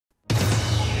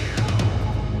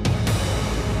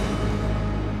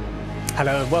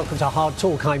Hello and welcome to Hard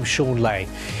Talk. I'm Shaun Ley.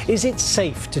 Is it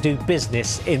safe to do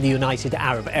business in the United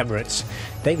Arab Emirates?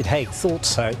 David Haigh thought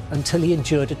so until he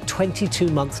endured a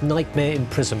 22-month nightmare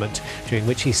imprisonment, during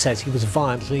which he says he was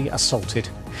violently assaulted.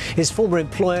 His former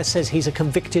employer says he's a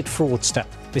convicted fraudster.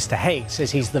 Mr. Haigh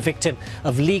says he's the victim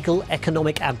of legal,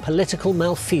 economic and political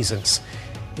malfeasance.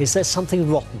 Is there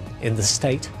something rotten in the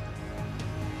state?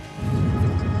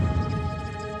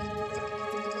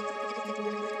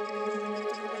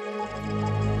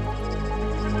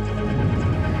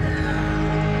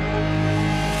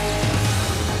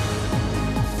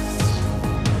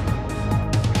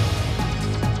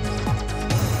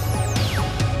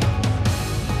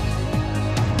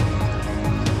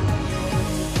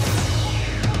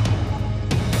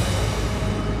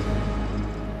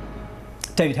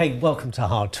 David Haigh, welcome to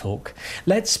Hard Talk.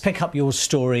 Let's pick up your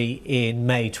story in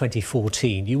May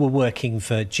 2014. You were working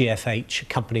for GFH, a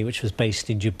company which was based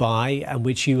in Dubai and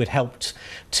which you had helped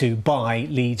to buy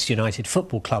Leeds United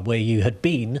Football Club, where you had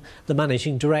been the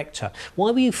managing director. Why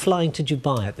were you flying to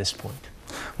Dubai at this point?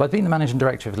 Well, I'd been the managing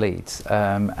director of Leeds,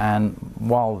 and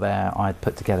while there I'd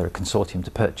put together a consortium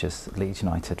to purchase Leeds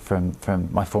United from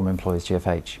my former employers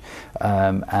GFH,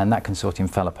 and that consortium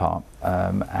fell apart,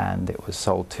 and it was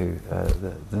sold to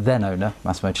the then owner,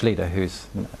 Massimo Cellida, who's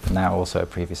now also a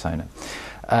previous owner.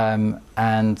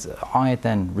 And I had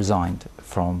then resigned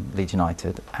from Leeds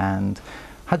United and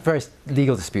had various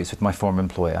legal disputes with my former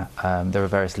employer. There were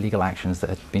various legal actions that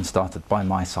had been started by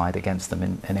my side against them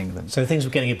in England. So things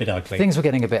were getting a bit ugly? Things were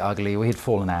getting a bit ugly. We had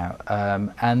fallen out.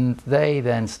 And they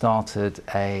then started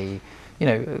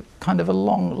kind of a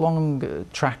long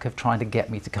track of trying to get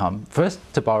me to come, first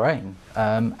to Bahrain,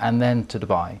 and then to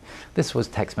Dubai. This was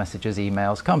text messages,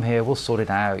 emails, come here, we'll sort it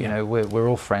out, you know, we're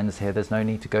all friends here, there's no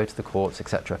need to go to the courts,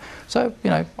 etc. So, you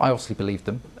know, I obviously believed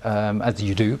them, as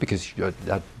you do, because you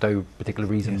had no particular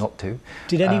reason not to.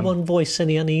 Did anyone voice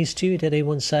any unease to you? Did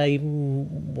anyone say,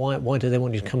 why do they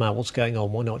want you to come out, what's going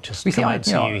on, why not just come out and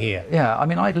see you here? Yeah, I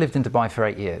mean, I'd lived in Dubai for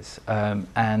 8 years,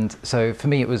 and so for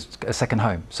me it was a second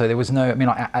home. So there was no, I mean,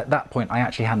 at that point I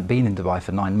actually hadn't been in Dubai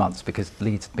for 9 months because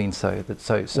Leeds had been so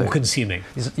all-consuming.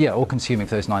 Yeah, all-consuming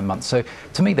for those 9 months. So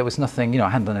to me there was nothing, you know, I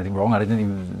hadn't done anything wrong, I didn't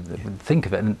even think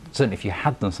of it, and certainly if you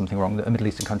had done something wrong, a Middle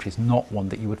Eastern country is not one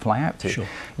that you would fly out to. Sure.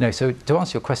 You know, so to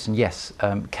answer your question, yes,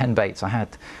 Ken Bates, I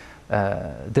had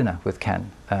dinner with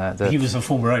Ken. He was the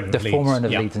former owner of Leeds. The former owner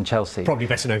of Leeds and Chelsea. Probably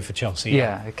better known for Chelsea.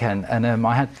 Yeah, Ken. And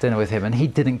I had dinner with him, and he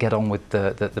didn't get on with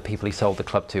the people he sold the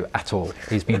club to at all.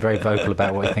 He's been very vocal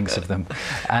about what he thinks of them.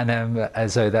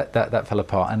 And so that fell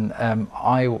apart. And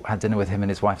I had dinner with him and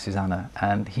his wife, Susanna,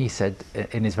 and he said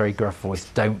in his very gruff voice,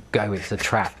 "Don't go, it's a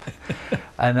trap."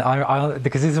 And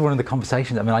because this is one of the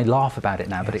conversations, I mean, I laugh about it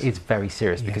now, but it is very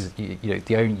serious because, you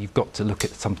know, you've got to look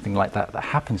at something like that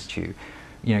happens to you,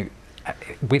 you know,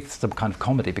 with some kind of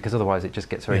comedy, because otherwise it just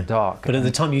gets very dark. But at the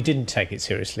time you didn't take it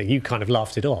seriously. You kind of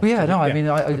laughed it off. Yeah, no, I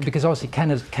mean, because obviously Ken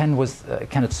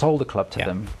had sold the club to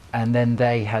them, and then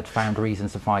they had found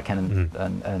reasons to fire Ken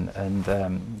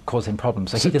and cause him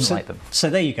problems. So he didn't like them. So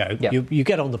there you go. Yeah. You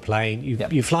get on the plane.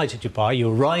 You fly to Dubai.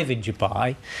 You arrive in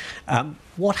Dubai.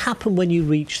 What happened when you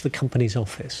reached the company's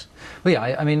office? Well,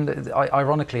 yeah, I mean,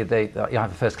 ironically, I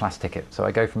have a first-class ticket. So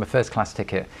I go from a first-class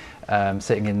ticket,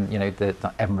 sitting in, you know, the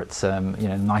Emirates, you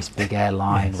know, nice big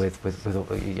airline with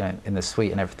you know, in the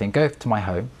suite and everything. Go to my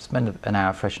home, spend an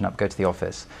hour, freshen up, go to the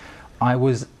office. I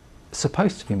was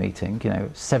supposed to be meeting, you know,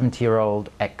 70-year-old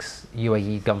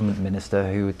ex-UAE government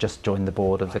minister who had just joined the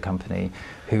board of the company,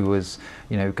 who was,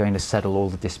 you know, going to settle all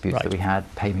the disputes that we had,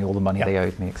 pay me all the money they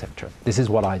owed me, etc. This is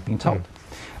what I'd been told.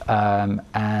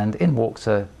 And in walks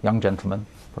a young gentleman,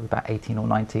 probably about 18 or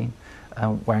 19,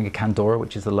 wearing a kandora,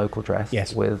 which is the local dress,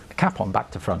 with a cap on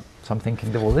back to front. So I'm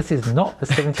thinking, well, this is not a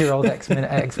 70-year-old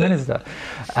ex-minister.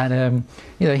 And,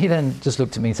 you know, he then just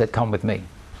looked at me and said, "Come with me."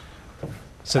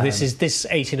 So this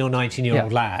 18 or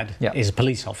 19-year-old lad is a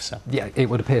police officer? Yeah, it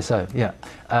would appear so, yeah.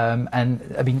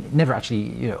 And, I mean, never actually,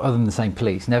 you know, other than the same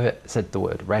police, never said the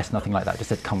word arrest, nothing like that, just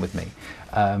said, "Come with me."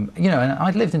 You know, and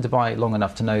I'd lived in Dubai long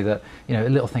enough to know that, you know, a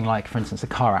little thing like, for instance, a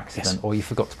car accident, or you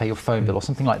forgot to pay your phone bill or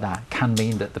something like that, can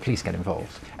mean that the police get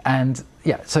involved. And,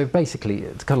 yeah, so basically,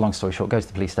 to cut a long story short, goes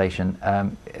to the police station.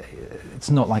 It's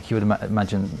not like you would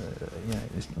imagine, you know,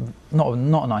 it's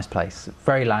not a nice place.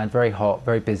 Very loud, very hot,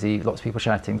 very busy, lots of people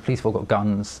shouting, the police have all got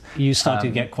guns. You started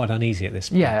to get quite uneasy at this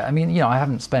point. Yeah, I mean, you know, I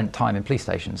haven't spent time in police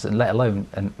stations, and let alone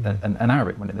an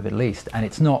Arabic one in the Middle East, and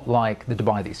it's not like the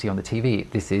Dubai that you see on the TV.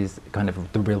 This is kind of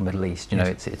the real Middle East, you know,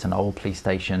 it's an old police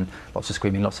station, lots of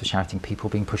screaming, lots of shouting, people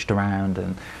being pushed around,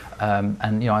 and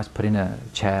you know, I was put in a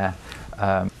chair.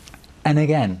 And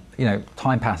again, you know,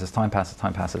 time passes,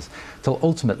 till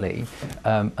ultimately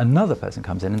another person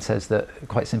comes in and says that,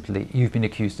 quite simply, you've been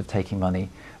accused of taking money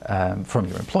from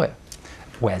your employer.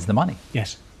 Where's the money?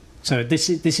 Yes. So this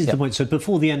is the point. So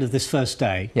before the end of this first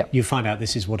day, you find out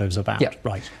this is what it was about. Yeah.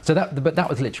 Right. So but that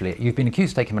was literally it. You've been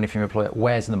accused of taking money from your employer.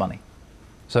 Where's the money?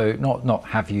 So not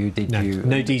have you, did you?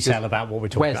 No detail about what we're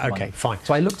talking about. Okay, fine.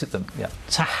 So I looked at them. Yeah.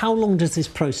 So how long does this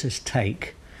process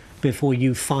take before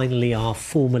you finally are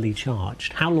formally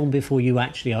charged? How long before you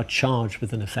actually are charged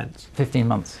with an offence? 15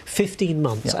 months. 15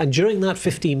 months. Yeah. And during that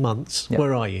 15 months,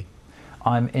 where are you?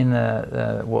 I'm in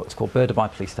what's called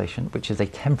Dubai Police Station, which is a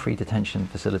temporary detention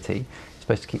facility. You're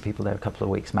supposed to keep people there a couple of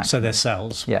weeks maximum. So they're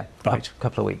cells? Yeah, right. A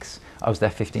couple of weeks. I was there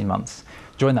 15 months.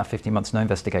 During that 15 months, no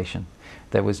investigation.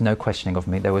 There was no questioning of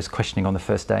me. There was questioning on the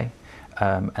first day,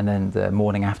 and then the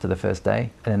morning after the first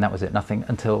day, and then that was it, nothing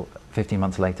until 15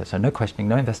 months later. So no questioning,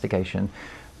 no investigation.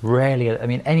 Rarely, I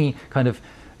mean, any kind of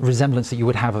resemblance that you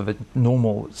would have of a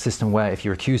normal system where if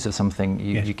you're accused of something,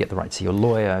 you get the right to see your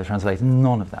lawyer, translate,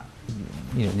 none of that.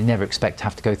 You know, you never expect to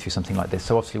have to go through something like this.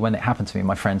 So obviously when it happened to me,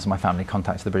 my friends and my family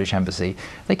contacted the British Embassy.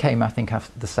 They came, I think,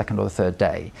 after the second or the third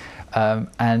day.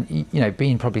 And, you know,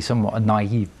 being probably somewhat a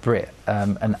naive Brit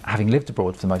and having lived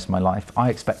abroad for most of my life, I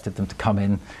expected them to come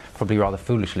in, probably rather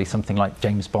foolishly, something like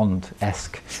James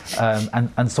Bond-esque,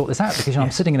 and sort this out. Because, you know,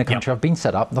 I'm sitting in a country, I've been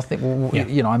set up, nothing, well,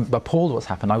 you know, I'm appalled what's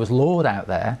happened. I was lured out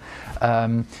there.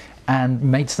 And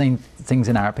made things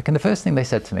in Arabic. And the first thing they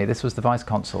said to me, this was the vice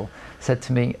consul, said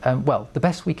to me, well, the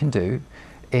best we can do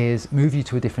is move you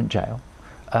to a different jail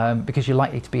because you're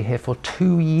likely to be here for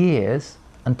 2 years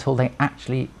until they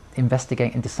actually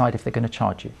investigate and decide if they're going to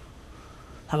charge you.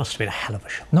 That must have been a hell of a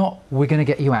shock. Not, we're going to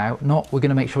get you out, not, we're going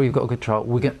to make sure you've got a good trial,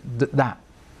 we're going that.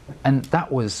 And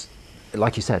that was,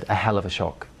 like you said, a hell of a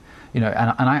shock. You know,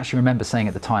 and I actually remember saying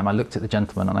at the time, I looked at the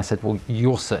gentleman and I said, well,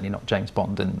 you're certainly not James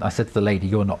Bond. And I said to the lady,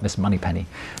 you're not Miss Moneypenny,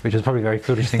 which was probably a very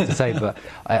foolish thing to say. But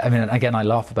I mean, again, I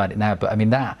laugh about it now. But I mean,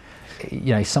 that,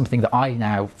 you know, is something that I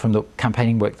now, from the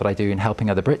campaigning work that I do in helping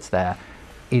other Brits there,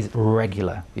 is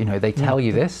regular. You know, they tell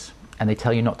you this and they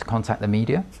tell you not to contact the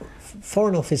media.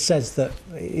 Foreign Office says that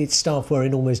its staff were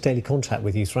in almost daily contact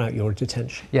with you throughout your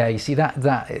detention. Yeah, you see that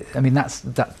I mean that's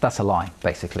a lie,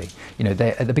 basically. You know,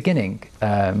 at the beginning,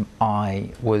 I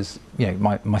was, you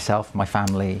know, myself, my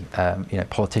family, you know,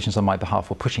 politicians on my behalf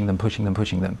were pushing them,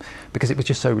 because it was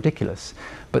just so ridiculous.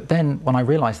 But then when I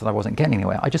realised that I wasn't getting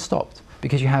anywhere, I just stopped,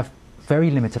 because you have very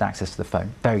limited access to the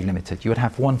phone, very limited. You would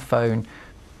have one phone,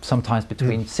 sometimes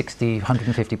between 60,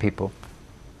 150 people.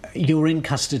 You were in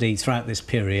custody throughout this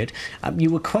period. You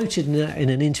were quoted in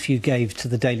an interview you gave to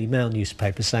the Daily Mail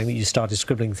newspaper saying that you started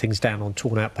scribbling things down on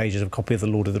torn-out pages of a copy of The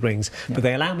Lord of the Rings, but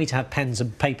they allow me to have pens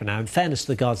and paper now. In fairness to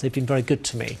the guards, they've been very good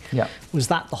to me. Yeah. Was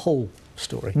that the whole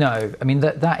story? No, I mean,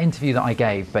 that interview that I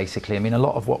gave, basically, I mean, a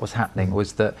lot of what was happening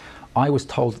was that I was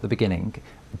told at the beginning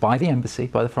by the embassy,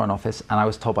 by the Foreign Office, and I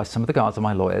was told by some of the guards and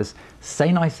my lawyers,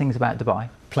 say nice things about Dubai.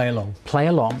 Play along. Play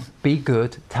along, be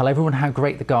good, tell everyone how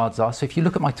great the guards are. So if you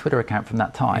look at my Twitter account from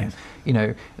that time, you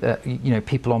know,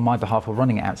 people on my behalf were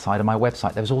running it outside on my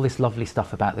website. There was all this lovely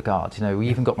stuff about the guards. You know, we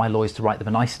even got my lawyers to write them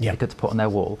a nice certificate to put on their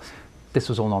wall. This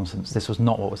was all nonsense. This was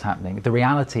not what was happening. The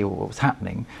reality of what was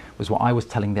happening was what I was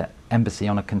telling the embassy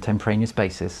on a contemporaneous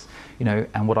basis, you know,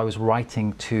 and what I was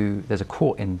writing to, there's a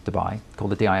court in Dubai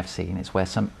called the DIFC, and it's where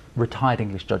some retired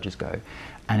English judges go.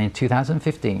 And in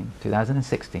 2015,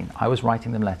 2016, I was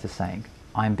writing them letters saying,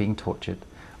 I'm being tortured,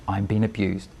 I'm being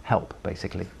abused, help,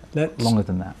 basically. Longer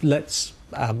than that. Let's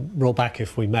roll back,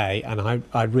 if we may, and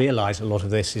I realise a lot of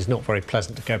this is not very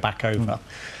pleasant to go back over.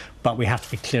 But we have to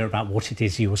be clear about what it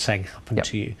is you were saying happened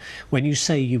to you. When you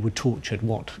say you were tortured,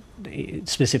 what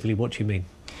specifically, what do you mean?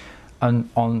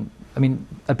 I mean,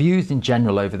 abused in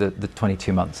general over the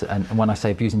 22 months. And when I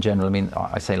say abused in general, I mean,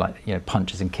 I say, like, you know,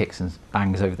 punches and kicks and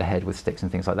bangs over the head with sticks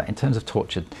and things like that. In terms of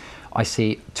tortured, I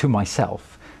see, to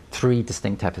myself, 3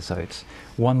 distinct episodes.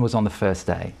 One was on the first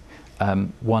day.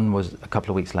 One was a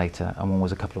couple of weeks later, and one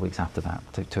was a couple of weeks after that,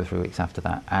 2 or 3 weeks after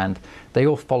that. And they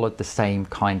all followed the same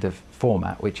kind of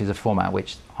format, which is a format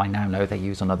which I now know they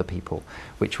use on other people,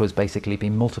 which was basically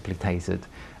being multiply tasered,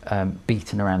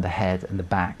 beaten around the head and the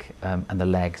back and the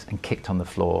legs, and kicked on the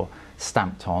floor,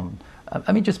 stamped on.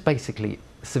 I mean, just basically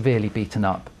severely beaten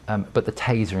up but the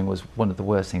tasering was one of the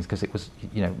worst things, because it was,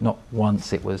 you know, not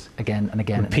once, it was again and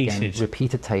again and again,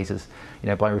 repeated tasers, you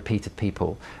know, by repeated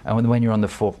people. And when you're on the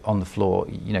floor,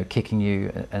 you know, kicking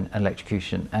you and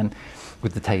electrocution and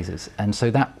with the tasers. And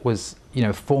so that was, you know,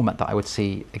 a format that I would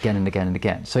see again and again and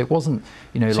again. So it wasn't,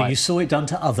 you know, so you saw it done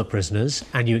to other prisoners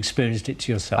and you experienced it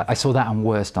to yourself. I saw that and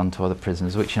worse done to other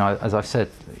prisoners, which, you know, as I've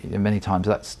said many times,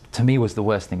 that's to me was the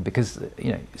worst thing, because,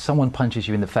 you know, someone punches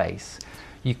you in the face,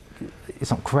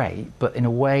 it's not great, but in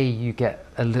a way you get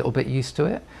a little bit used to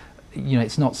it. You know,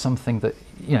 it's not something that,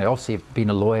 you know, obviously being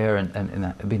a lawyer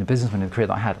and being a businessman in the career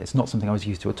that I had, it's not something I was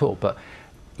used to at all, but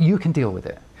you can deal with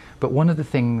it. But one of the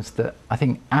things that I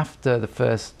think after the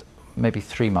first maybe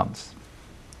 3 months,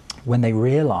 when they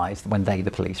realised,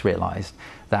 the police realised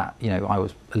that, you know, I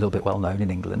was a little bit well known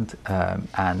in England,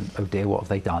 and oh dear, what have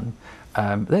they done?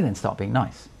 They then start being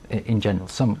nice. In general,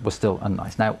 some were still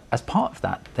unnice. Now, as part of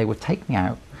that, they would take me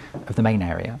out of the main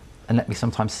area and let me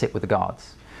sometimes sit with the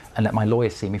guards and let my lawyer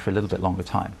see me for a little bit longer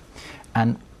time.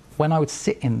 And when I would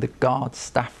sit in the guards'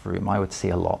 staff room, I would see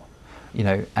a lot, you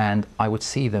know, and I would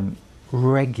see them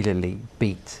regularly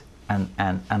beat, and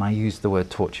I use the word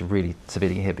torture really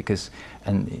severely here, because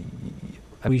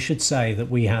we should say that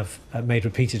we have made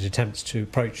repeated attempts to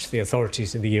approach the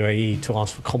authorities in the UAE to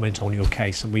ask for comment on your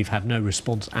case, and we've had no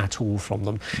response at all from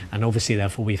them. And obviously,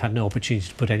 therefore, we've had no opportunity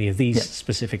to put any of these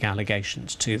specific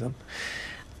allegations to them.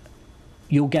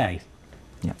 You're gay.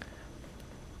 Yeah.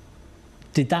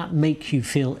 Did that make you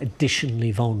feel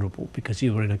additionally vulnerable because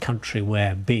you were in a country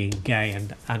where being gay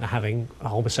and having a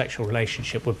homosexual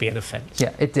relationship would be an offence?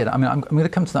 Yeah, it did. I mean, I'm going to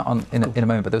come to that in a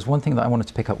moment, but there's one thing that I wanted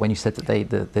to pick up when you said that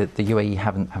the UAE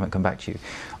haven't come back to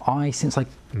you. Since I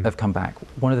have come back,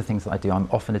 one of the things that I do, I'm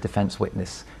often a defence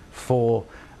witness for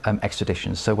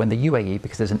extradition. So when the UAE,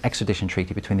 because there's an extradition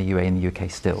treaty between the UAE and the UK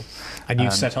still. And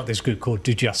you've set up this group called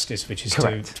Do Justice, which is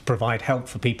to provide help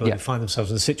for people who find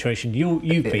themselves in the situation you've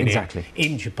been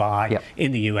in Dubai,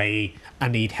 in the UAE,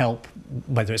 and need help,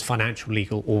 whether it's financial,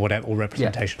 legal, or whatever, or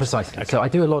representation. Yeah, precisely. Okay. So I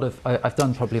do a lot of, I've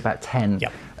done probably about 10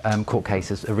 court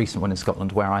cases, a recent one in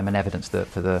Scotland, where I'm an evidence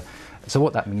for the. So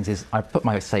what that means is I put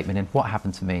my statement in, what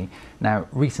happened to me. Now,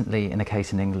 recently in a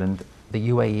case in England, the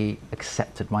UAE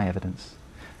accepted my evidence.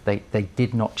 They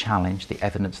did not challenge the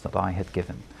evidence that I had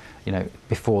given, you know,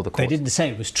 before the court. They didn't say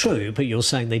it was true, but you're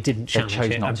saying they didn't challenge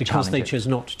it, and because they chose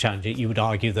not to challenge it, you would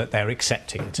argue that they're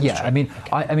accepting it. Yeah, I mean,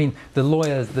 I mean, the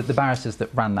lawyers, the barristers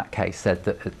that ran that case said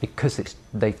that because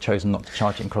they've chosen not to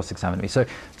charge it and cross-examine me. So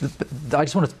I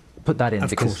just want to put that in,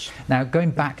 because now going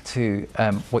back to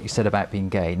what you said about being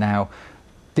gay. Now,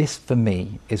 this for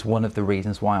me is one of the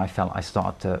reasons why I felt I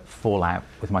started to fall out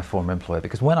with my former employer,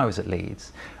 because when I was at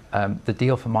Leeds, the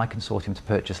deal for my consortium to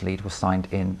purchase Leeds was signed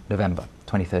in November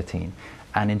 2013,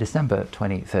 and in December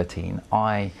 2013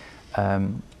 I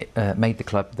made the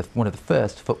club one of the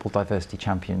first football diversity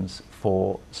champions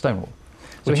for Stonewall.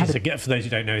 So which is, for those who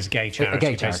don't know, is a gay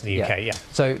charity based in the UK.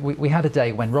 So we had a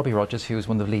day when Robbie Rogers, who was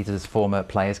one of Leeds' former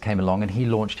players, came along, and he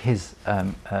launched his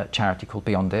charity called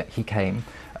Beyond It. He came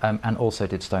and also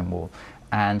did Stonewall.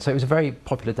 And so it was a very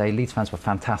popular day. Leeds fans were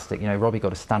fantastic. You know, Robbie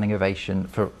got a standing ovation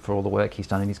for all the work he's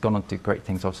done, and he's gone on to do great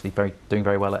things, obviously doing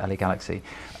very well at LA Galaxy.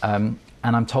 And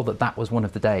I'm told that was one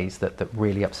of the days that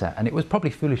really upset. And it was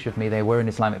probably foolish of me. They were an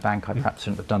Islamic bank. I perhaps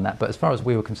shouldn't have done that. But as far as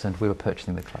we were concerned, we were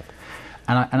purchasing the club.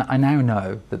 And I now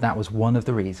know that was one of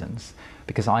the reasons,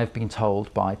 because I've been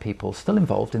told by people still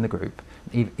involved in the group,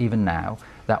 even now,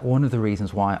 that one of the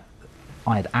reasons why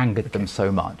I had angered them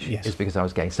so much is because I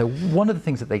was gay. So one of the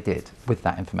things that they did with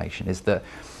that information is that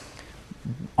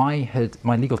my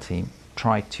legal team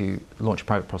tried to launch a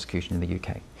private prosecution in the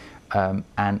UK,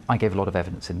 and I gave a lot of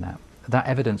evidence in that. That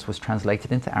evidence was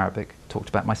translated into Arabic, talked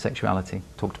about my sexuality,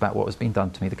 talked about what was being done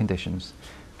to me, the conditions,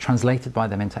 translated by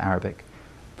them into Arabic,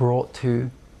 brought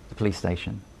to the police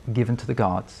station, given to the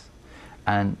guards,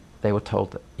 and they were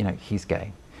told that, you know, he's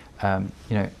gay, you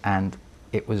know, and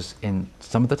it was in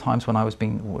some of the times when I was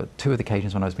two of the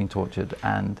occasions when I was being tortured,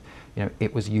 and, you know,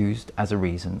 it was used as a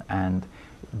reason, and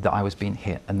that I was being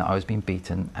hit and that I was being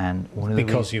beaten, and one of the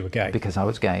because you were gay. Because I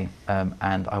was gay,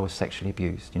 and I was sexually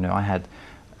abused. You know, I had,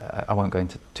 I won't go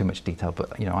into too much detail,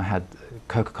 but, you know, I had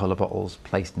Coca-Cola bottles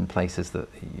placed in places that,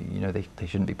 you know, they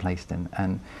shouldn't be placed in,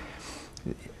 and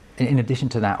in addition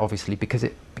to that, obviously, because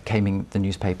it became in the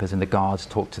newspapers and the guards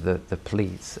talked to the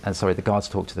police, the guards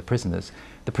talked to the prisoners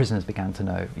began to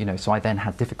know, you know, so I then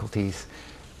had difficulties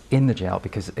in the jail,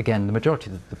 because, again, the majority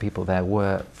of the people there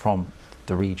were from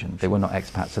the region. They were not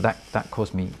expats, so that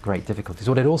caused me great difficulties.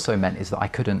 What it also meant is that I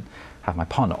couldn't have my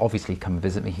partner obviously come and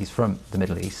visit me. He's from the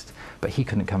Middle East, but he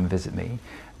couldn't come and visit me.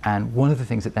 And one of the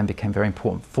things that then became very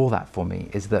important for me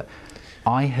is that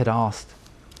I had asked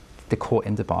the court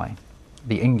in Dubai,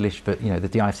 the English, but the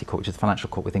DIFC court, which is the financial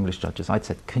court with English judges, I'd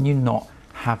said, can you not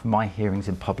have my hearings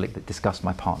in public that discuss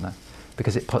my partner,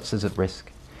 because it puts us at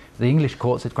risk? The English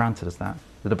courts had granted us that.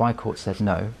 The Dubai court said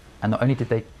no, and not only did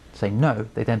they say no,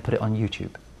 they then put it on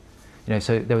YouTube.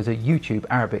 So there was a YouTube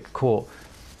Arabic court,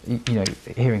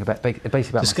 hearing about basically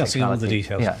about discussing all the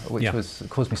details, which was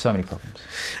caused me so many problems.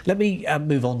 Let me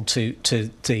move on to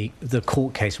the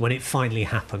court case when it finally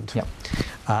happened. Yep.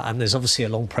 And there's obviously a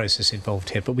long process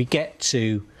involved here, but we get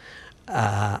to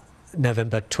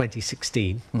November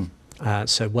 2016,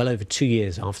 so well over 2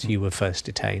 years after you were first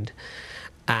detained.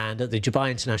 And at the Dubai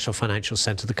International Financial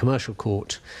Centre, the commercial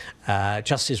court,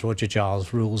 Justice Roger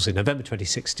Giles rules in November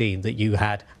 2016 that you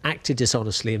had acted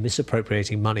dishonestly in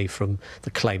misappropriating money from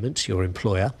the claimant, your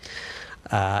employer.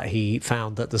 He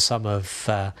found that the sum of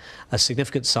a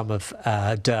significant sum of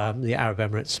dirham, the Arab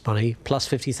Emirates money, plus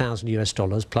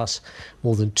 $50,000 plus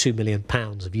more than £2 million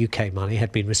of UK money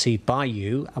had been received by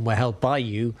you and were held by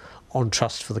you on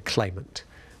trust for the claimant.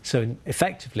 So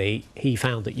effectively, he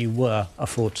found that you were a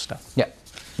fraudster. Yeah.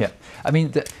 Yeah, I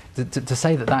mean, to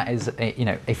say that is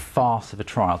a farce of a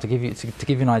trial. To give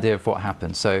you an idea of what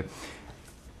happened. So,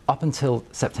 up until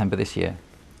September this year,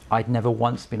 I'd never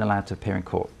once been allowed to appear in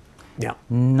court. Yeah,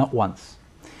 not once.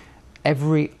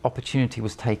 Every opportunity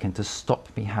was taken to stop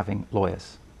me having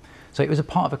lawyers. So it was a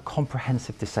part of a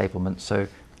comprehensive disablement. So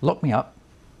lock me up,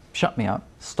 shut me up,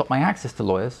 stop my access to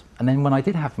lawyers, and then when I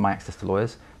did have my access to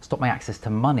lawyers, stop my access to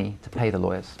money to pay the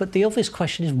lawyers. But the obvious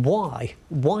question is why?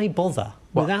 Why bother?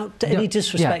 Well, without any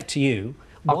disrespect to you,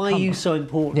 why are you so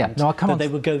important that they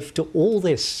would go to all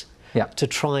this to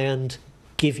try and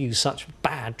give you such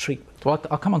bad treatment? Well,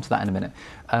 I'll come on to that in a minute,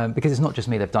 because it's not just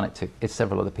me they've done it to, it's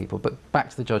several other people. But back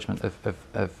to the judgment of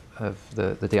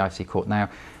the DIFC court. Now,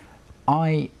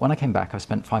 when I came back, I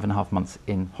spent 5.5 months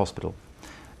in hospital.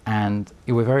 And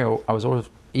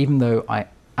even though I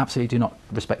absolutely do not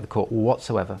respect the court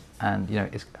whatsoever, and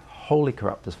it's wholly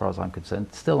corrupt as far as I'm concerned,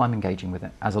 still I'm engaging with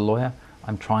it. As a lawyer,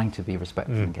 I'm trying to be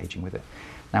respectful engaging with it.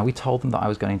 Now, we told them that I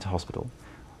was going into hospital.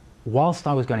 Whilst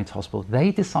I was going into hospital,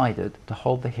 they decided to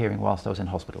hold the hearing whilst I was in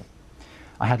hospital.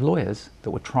 I had lawyers that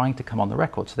were trying to come on the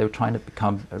record, so they were trying to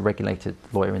become a regulated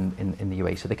lawyer in the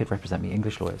UAE so they could represent me,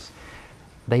 English lawyers.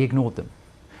 They ignored them.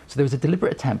 So there was a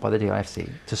deliberate attempt by the DIFC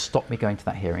to stop me going to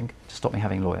that hearing, to stop me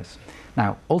having lawyers.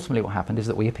 Now, ultimately what happened is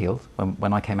that we appealed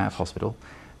when I came out of hospital,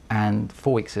 and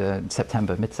 4 weeks,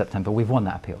 September, mid-September, we've won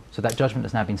that appeal. So that judgment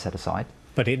has now been set aside.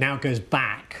 But it now goes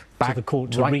back to the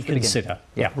court to reconsider.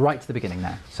 Right to the beginning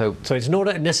now. So it's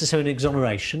not necessarily an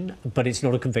exoneration, but it's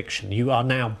not a conviction. You are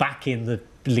now back in the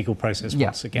legal process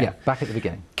once again. Yeah, back at the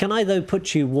beginning. Can I, though,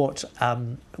 put you what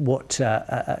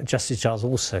Justice Giles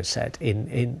also said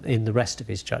in the rest of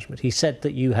his judgment? He said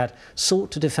that you had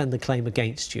sought to defend the claim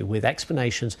against you with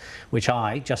explanations which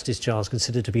I, Justice Giles,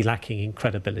 considered to be lacking in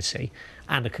credibility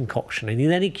and a concoction. And he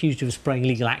then accused you of spraying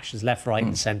legal actions left, right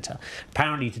and centre,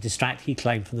 apparently to distract, he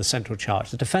claimed, from the central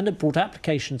charge. The defendant brought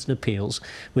applications and appeals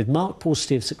with marked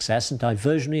paucity of success and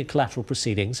diversionary and collateral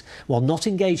proceedings while not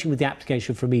engaging with the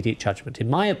application for immediate judgment. In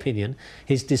my opinion,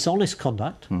 his dishonest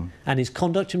conduct and his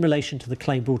conduct in relation to the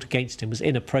claim brought against him was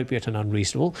inappropriate and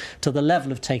unreasonable, to the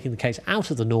level of taking the case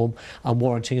out of the norm and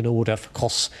warranting an order for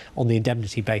costs on the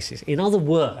indemnity basis. In other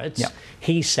words,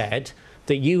 he said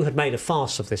that you had made a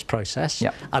farce of this process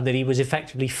and that he was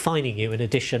effectively fining you in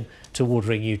addition to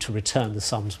ordering you to return the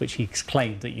sums which he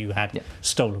claimed that you had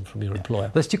stolen from your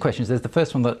employer. There's two questions. There's the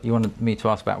first one that you wanted me to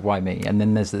ask about why me, and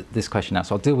then there's this question now.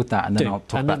 So I'll deal with that and then I'll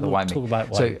talk about the why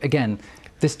me. So again,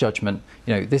 this judgment,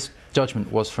 this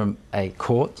judgment was from a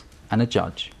court and a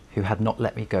judge who had not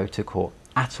let me go to court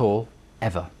at all,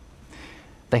 ever.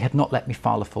 They had not let me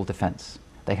file a full defence.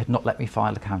 They had not let me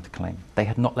file a counterclaim. They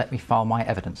had not let me file my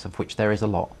evidence, of which there is a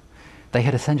lot. They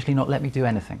had essentially not let me do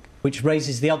anything. Which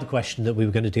raises the other question that we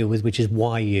were going to deal with, which is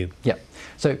why you? Yeah.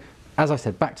 So, as I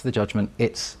said, back to the judgment,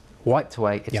 it's wiped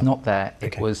away, it's not there.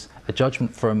 It was a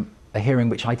judgment from a hearing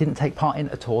which I didn't take part in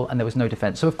at all, and there was no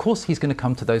defence. So, of course, he's going to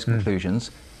come to those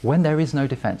conclusions when there is no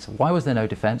defence. Why was there no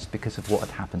defence? Because of what had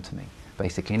happened to me,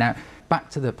 basically. Now, back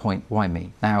to the point, why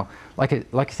me? Now, like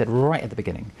I said right at the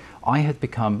beginning, I had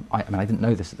become, I mean, I didn't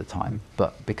know this at the time,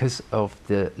 but because of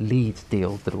the Leeds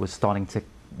deal that was starting to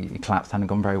collapse, hadn't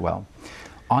gone very well,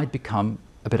 I'd become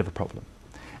a bit of a problem.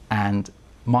 And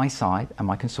my side and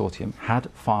my consortium had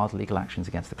filed legal actions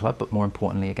against the club, but more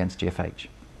importantly against GFH.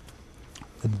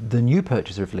 The new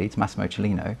purchaser of Leeds, Massimo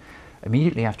Cellino,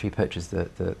 immediately after he purchased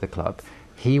the club,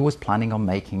 he was planning on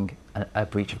making a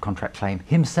breach of contract claim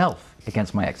himself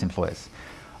against my ex-employers.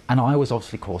 And I was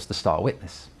obviously, of course, the star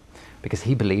witness, because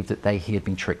he believed that he had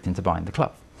been tricked into buying the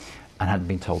club. and hadn't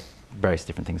been told various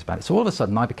different things about it. So all of a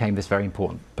sudden I became this very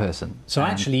important person. So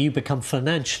actually you become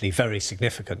financially very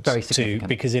significant. Very significant.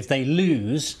 Because if they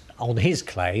lose on his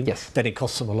claim, yes, then it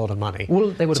costs them a lot of money. Well,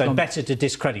 they would have gone better to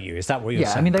discredit you, is that what you're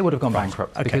saying? Yeah, I mean, they would have gone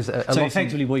bankrupt. Okay. Because so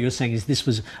effectively what you're saying is this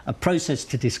was a process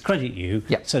to discredit you,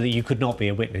 so that you could not be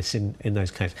a witness in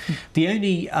those claims. The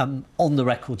only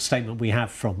on-the-record statement we have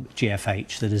from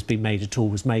GFH that has been made at all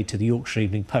was made to the Yorkshire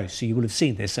Evening Post, so you will have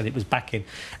seen this, and it was back in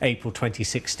April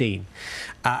 2016.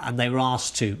 And they were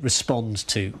asked to respond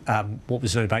to what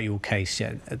was known about your case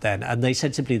then, and they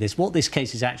said simply this: what this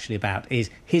case is actually about is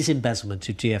his embezzlement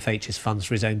of GFH's funds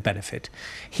for his own benefit.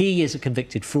 He is a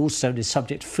convicted fraudster and is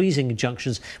subject to freezing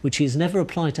injunctions which he has never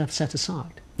applied to have set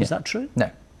aside. Is that true?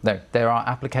 No. No, there are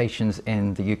applications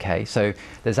in the UK. So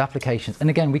there's applications, and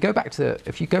again, we go back to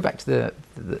if you go back to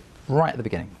the right at the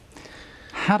beginning.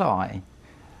 Had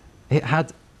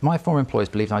my former employers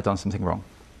believed I'd done something wrong,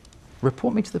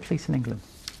 report me to the police in England.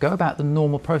 Go about the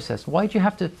normal process. Why do you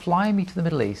have to fly me to the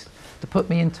Middle East to put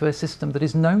me into a system that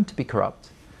is known to be corrupt?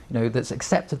 You know, that's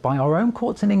accepted by our own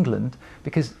courts in England,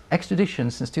 because extradition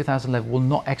since 2011 will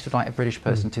not extradite a British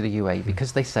person to the UAE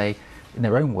because they say, in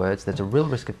their own words, there's a real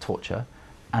risk of torture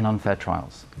and unfair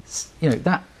trials. You know,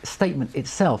 that statement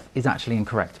itself is actually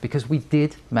incorrect, because we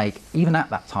did make, even at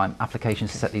that time,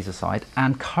 applications to set these aside,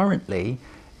 and currently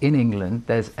in England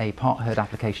there's a part heard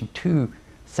application to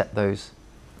set those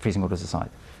freezing orders aside.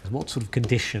 What sort of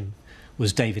condition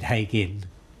was David Haigh in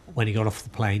when he got off the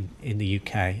plane in the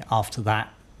UK after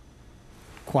that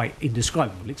quite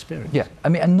indescribable experience? Yeah, I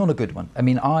mean, and not a good one. I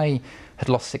mean, I had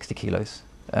lost 60 kilos,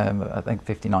 I think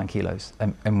 59 kilos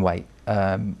in weight,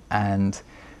 and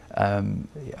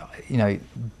you know,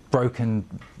 broken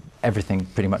everything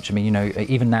pretty much. I mean, you know,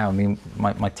 even now, I mean,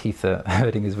 my teeth are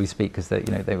hurting as we speak because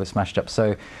they were smashed up.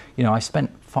 So, you know, I spent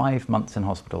 5 months in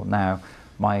hospital. Now,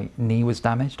 my knee was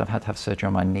damaged. I've had to have surgery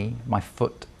on my knee, my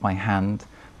foot, my hand,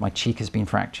 my cheek has been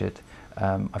fractured.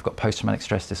 I've got post-traumatic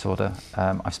stress disorder.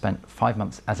 I've spent 5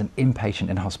 months as an inpatient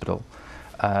in hospital,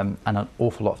 and an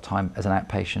awful lot of time as an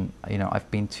outpatient. You know,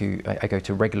 I go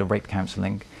to regular rape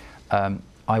counselling.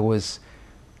 I was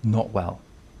not well,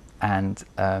 and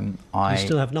You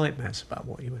still have nightmares about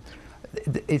what you went through?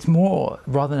 It's more,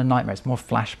 rather than a nightmare, it's more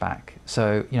flashback.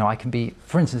 So, you know, I can be,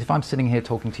 for instance, if I'm sitting here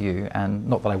talking to you, and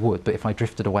not that I would, but if I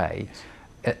drifted away,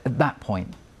 at that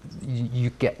point,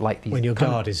 you get like these... When your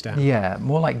guard is down. Yeah,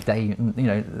 more like day, you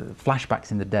know,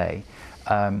 flashbacks in the day.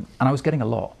 And I was getting a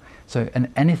lot. So,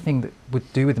 and anything that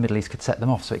would do with the Middle East could set them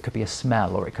off. So it could be a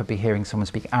smell, or it could be hearing someone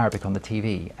speak Arabic on the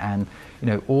TV. And, you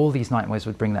know, all these nightmares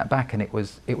would bring that back, and it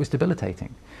was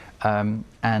debilitating. And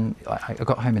I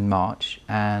got home in March,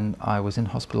 and I was in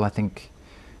hospital, I think,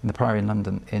 in the Priory in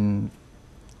London in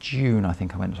June. I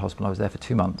think I went to hospital. I was there for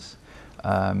 2 months,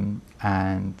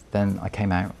 and then I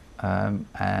came out,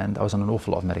 and I was on an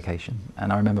awful lot of medication.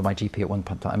 And I remember my GP at one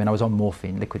point, I mean, I was on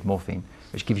morphine, liquid morphine,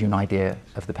 which gives you an idea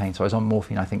of the pain. So I was on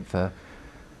morphine, I think, for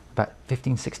about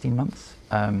 15, 16 months.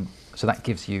 So that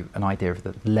gives you an idea of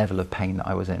the level of pain that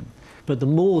I was in. But the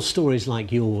more stories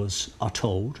like yours are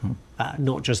told,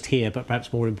 not just here, but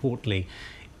perhaps more importantly,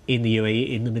 in the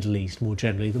UAE, in the Middle East more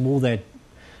generally, the more they're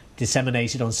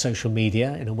disseminated on social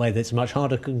media in a way that's much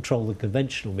harder to control than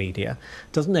conventional media,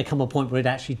 doesn't there come a point where it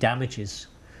actually damages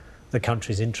the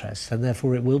country's interests, and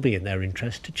therefore it will be in their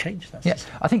interest to change that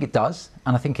system? Yeah, I think it does,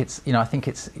 and I think it's, you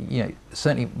know,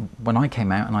 certainly when I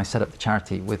came out and I set up the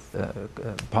charity with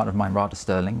a partner of mine, Rada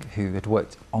Sterling, who had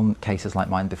worked on cases like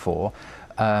mine before.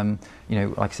 You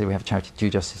know, like I said, we have a charity, Due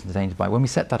Justice and Endangered By. When we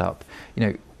set that up, you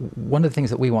know, one of the things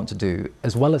that we want to do,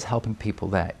 as well as helping people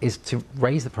there, is to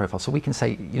raise the profile, so we can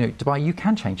say, you know, Dubai, you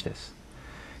can change this.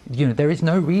 You know, there is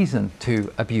no reason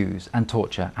to abuse and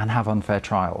torture and have unfair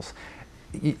trials.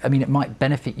 I mean, it might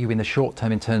benefit you in the short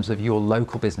term in terms of your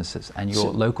local businesses and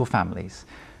your local families.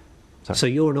 Sorry. So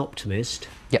you're an optimist?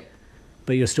 Yep.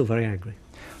 But you're still very angry?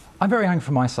 I'm very angry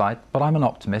from my side, but I'm an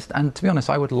optimist, and to be honest,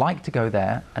 I would like to go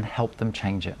there and help them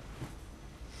change it.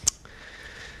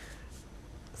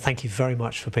 Thank you very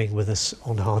much for being with us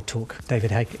on Hard Talk, David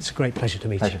Haigh. It's a great pleasure to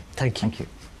meet you. Thank you. Thank you.